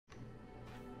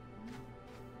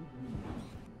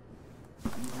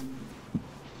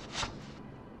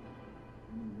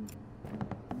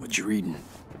What you reading?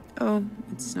 Oh,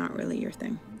 it's not really your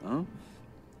thing. Huh?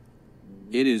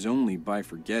 It is only by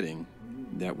forgetting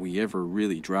that we ever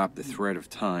really drop the thread of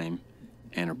time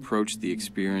and approach the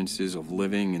experiences of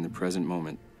living in the present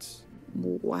moment.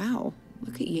 Wow,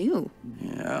 look at you.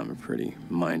 Yeah, I'm a pretty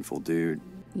mindful dude.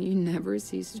 You never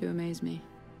cease to amaze me.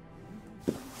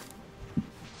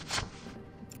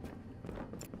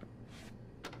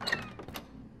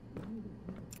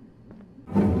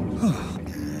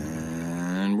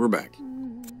 And we're back.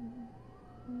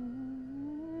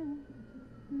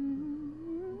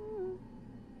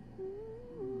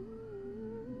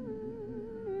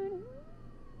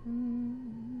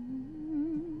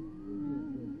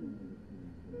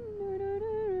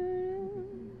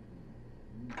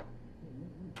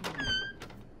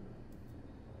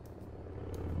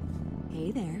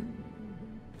 Hey there.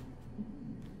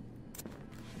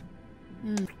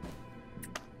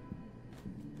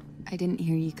 I didn't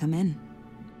hear you come in.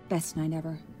 Best night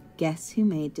ever. Guess who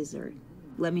made dessert?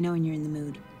 Let me know when you're in the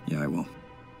mood. Yeah, I will.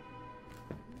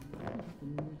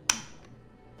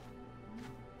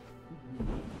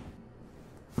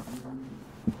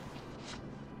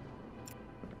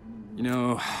 You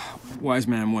know, wise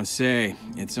man once say,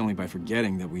 it's only by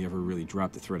forgetting that we ever really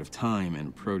drop the thread of time and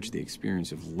approach the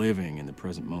experience of living in the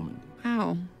present moment.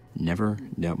 How? Never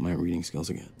doubt my reading skills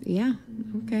again. Yeah,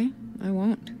 okay. I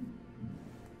won't.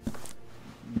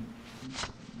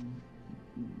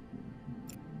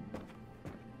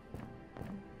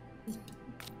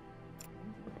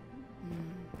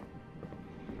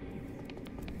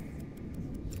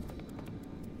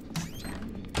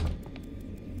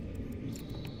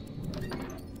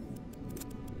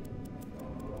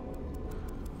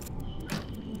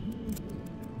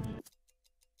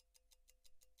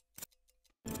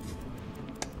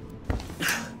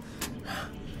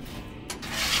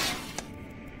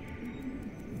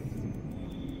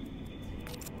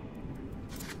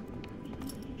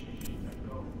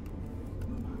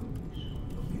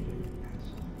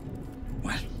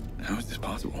 What? How is this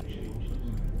possible?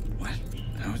 What?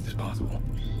 How is this possible?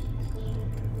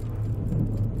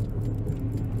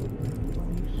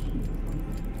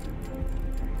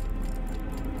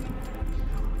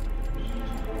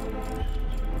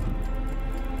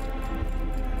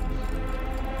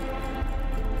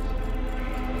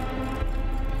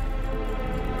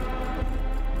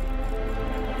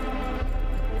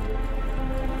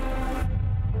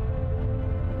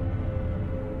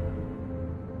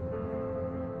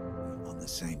 On the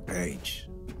same page.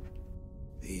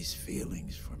 These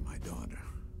feelings for my daughter.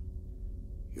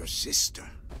 Your sister.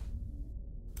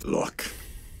 Look,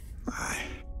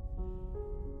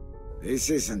 this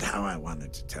isn't how I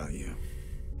wanted to tell you.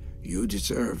 You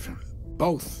deserve,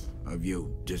 both of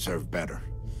you deserve better.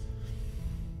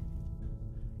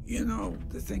 You know,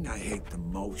 the thing I hate the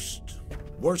most,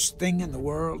 worst thing in the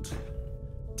world,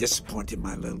 disappointing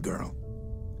my little girl.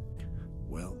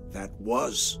 Well, that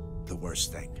was the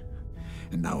worst thing.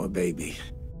 And now a baby.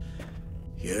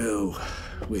 You,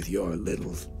 with your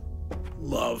little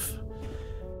love.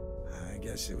 I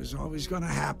guess it was always gonna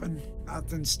happen.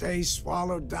 Nothing stays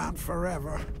swallowed down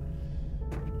forever.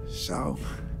 So,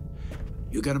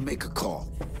 you gotta make a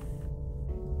call.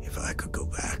 If I could go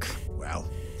back, well,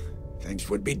 things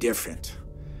would be different.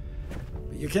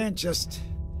 But you can't just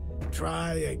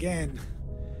try again.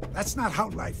 That's not how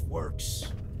life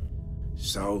works.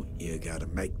 So, you gotta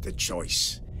make the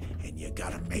choice. And you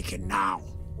gotta make it now.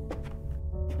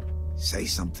 Say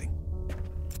something.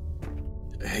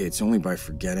 Hey, it's only by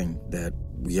forgetting that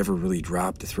we ever really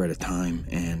drop the thread of time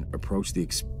and approach the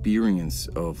experience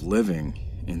of living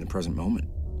in the present moment.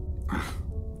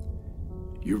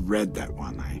 You read that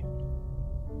one,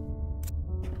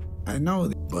 I know,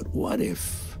 but what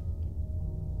if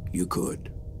you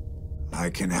could?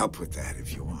 I can help with that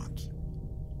if you want.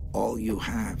 All you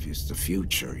have is the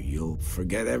future. You'll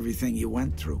forget everything you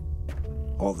went through.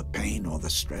 All the pain, all the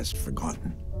stress,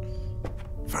 forgotten.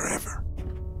 Forever.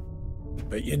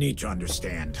 But you need to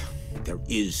understand, there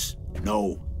is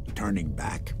no turning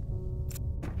back.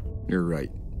 You're right.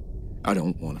 I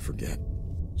don't want to forget.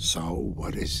 So,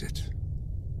 what is it?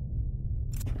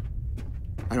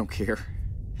 I don't care.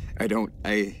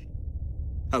 I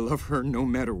love her no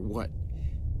matter what.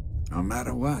 No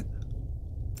matter what?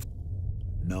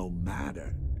 No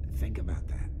matter. Think about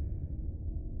that.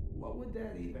 What would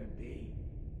that even be?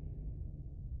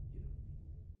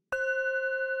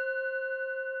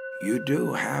 You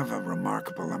do have a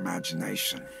remarkable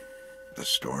imagination, the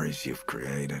stories you've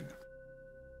created.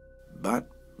 But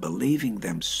believing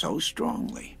them so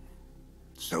strongly,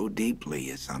 so deeply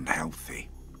is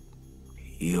unhealthy.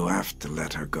 You have to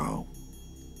let her go.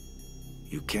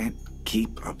 You can't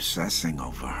keep obsessing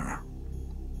over her.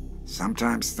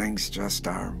 Sometimes things just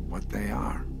are what they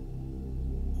are.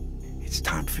 It's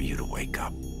time for you to wake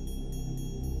up.